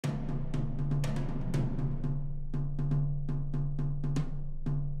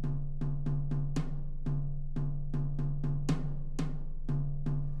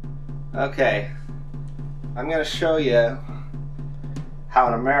Okay, I'm going to show you how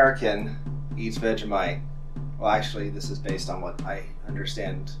an American eats Vegemite. Well, actually, this is based on what I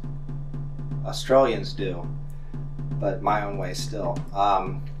understand Australians do, but my own way still.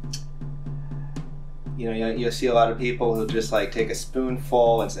 You see a lot of people who just like take a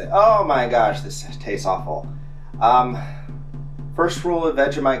spoonful and say, "Oh my gosh, this tastes awful." First rule of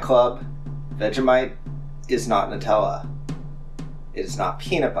Vegemite Club: Vegemite is not Nutella. It is not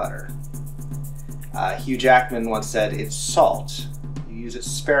peanut butter. Hugh Jackman once said it's salt. You use it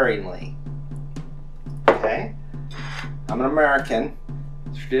sparingly. Okay? I'm an American.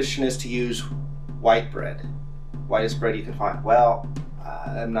 The tradition is to use white bread. Whitest bread you can find. Well,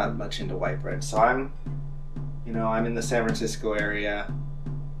 I'm not much into white bread, so I'm in the San Francisco area.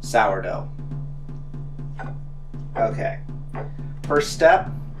 Sourdough. Okay. First step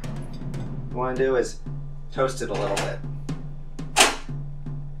you want to do is toast it a little bit.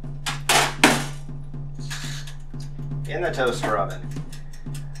 In the toaster oven.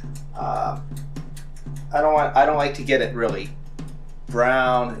 I don't like to get it really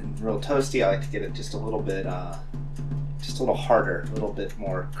brown and real toasty. I like to get it just a little bit, just a little harder, a little bit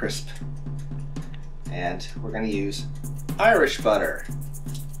more crisp. And we're going to use Irish butter.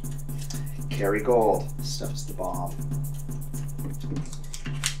 Kerrygold. This stuff's the bomb.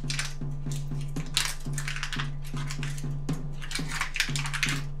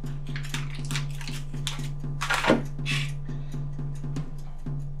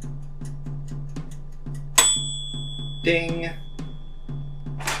 Ding.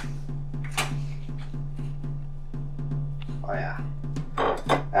 Oh yeah,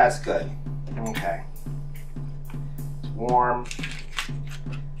 that's good. Okay, it's warm,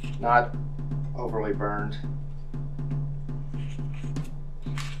 not overly burned.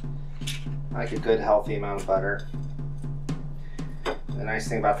 I like a good healthy amount of butter. The nice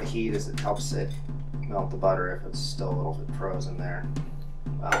thing about the heat is it helps it melt the butter if it's still a little bit frozen there.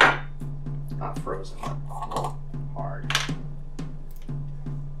 Well, not frozen, but hard.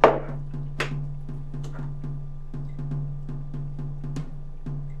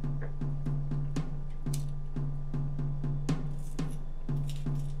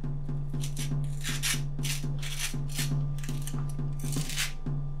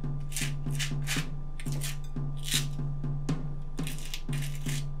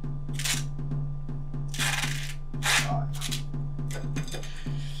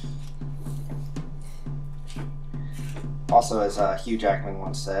 Also, as Hugh Jackman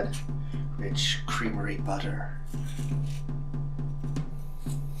once said, rich creamery butter.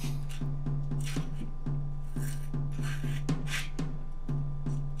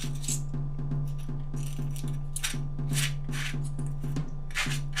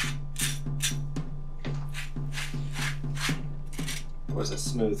 It was a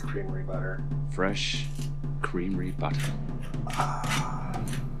smooth creamery butter. Fresh creamery butter.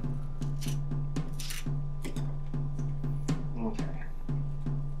 Okay.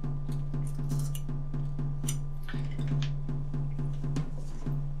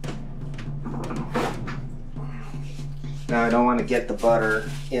 Now I don't want to get the butter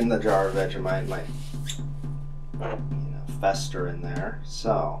in the jar of Vegemite. It might, fester in there.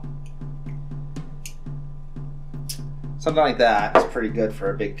 So something like that is pretty good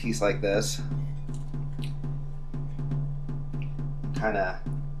for a big piece like this. Kind of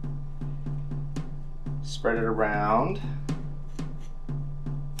spread it around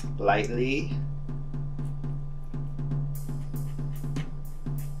lightly.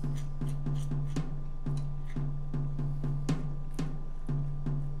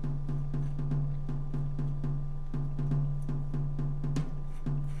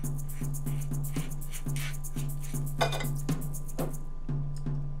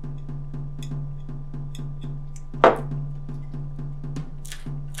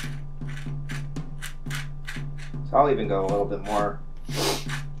 So I'll even go a little bit more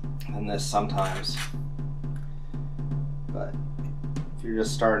than this sometimes. But if you're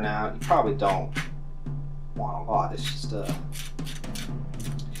just starting out, you probably don't want a lot. It's just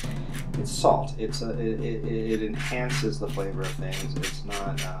it's salt. It enhances the flavor of things. It's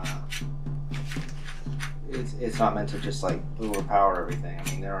not it's not meant to just like overpower everything. I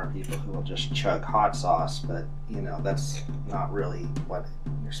mean, there are people who will just chug hot sauce, but that's not really what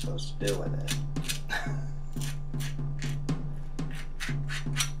you're supposed to do with it.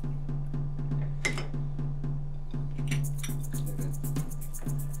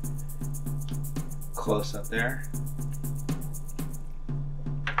 Close up there.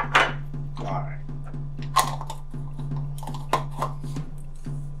 All right.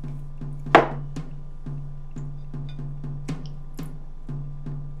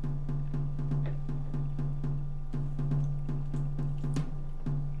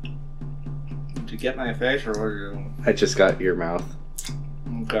 Did you get my face or what are you doing? I just got your mouth.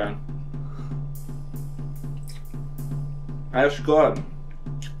 Okay. That's good.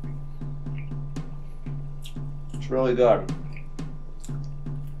 It's really good.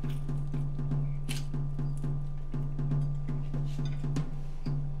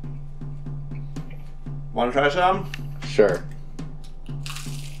 Want to try some? Sure.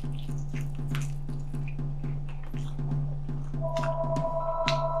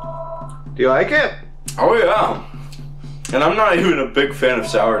 Do you like it? Oh yeah. And I'm not even a big fan of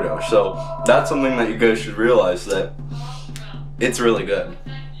sourdough, so that's something that you guys should realize, that it's really good.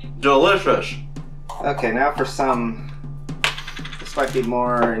 Delicious. Okay, now for some, this might be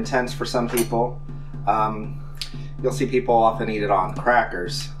more intense for some people. You'll see people often eat it on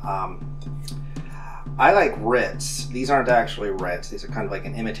crackers. I like Ritz. These aren't actually Ritz. These are kind of like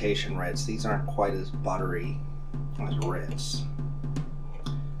an imitation Ritz. These aren't quite as buttery as Ritz.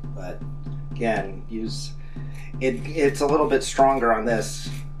 But again, it's a little bit stronger on this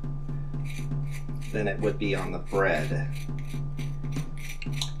than it would be on the bread.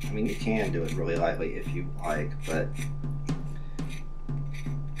 I mean, you can do it really lightly if you like, but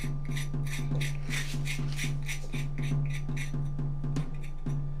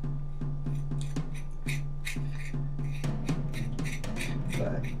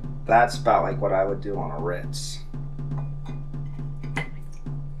that's about like what I would do on a Ritz.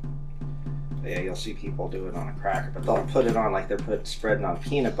 But yeah, you'll see people do it on a cracker, but they'll put it on like they're spreading on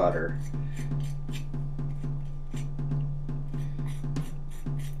peanut butter.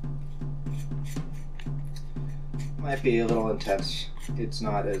 Might be a little intense. It's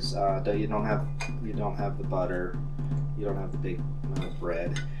not as you don't have the butter, you don't have the big amount of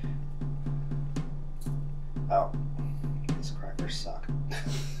bread. Oh, these crackers suck.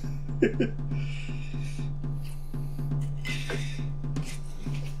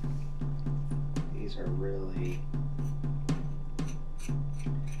 These are really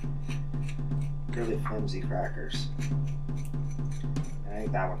flimsy crackers. I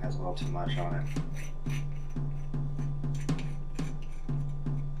think that one has a little too much on it.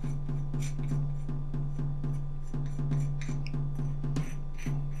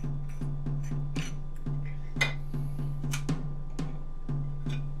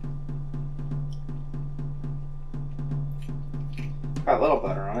 Got a little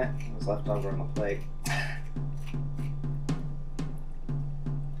butter on it. It was left over on the plate.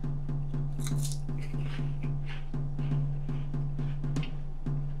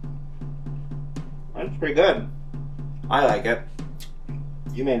 That's pretty good. I like it.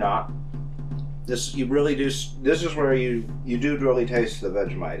 You may not. You really do. This is where you do really taste the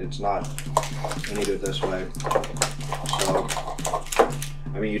Vegemite. It's not when you do it this way. So,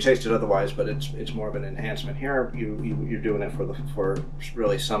 I mean, you taste it otherwise, but it's more of an enhancement. Here, you're doing it for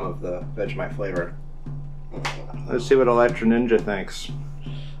really some of the Vegemite flavor. Let's see what Electrininja thinks.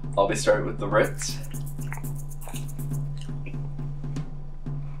 I'll be starting with the Ritz.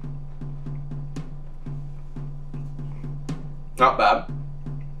 Not bad.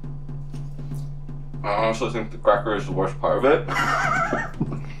 I honestly think the cracker is the worst part of it.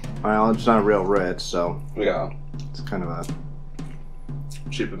 Well, it's not a real Ritz, so Yeah. it's kind of a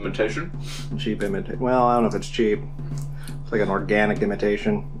Cheap imitation? cheap imitation. Well, I don't know if it's cheap. It's like an organic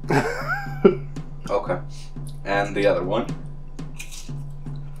imitation. Okay. And the other one?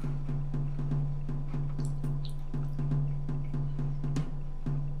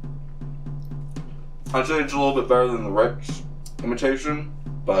 I'd say it's a little bit better than the Ritz imitation,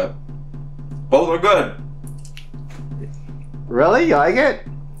 but both are good. Really? You like it?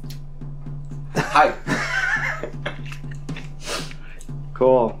 Hi.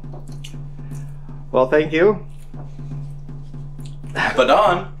 Cool. Well, thank you. But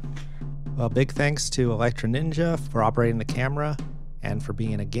on. Well, big thanks to Electrininja for operating the camera and for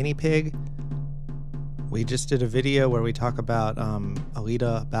being a guinea pig. We just did a video where we talk about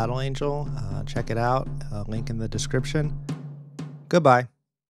Alita Battle Angel. Check it out. Link in the description. Goodbye.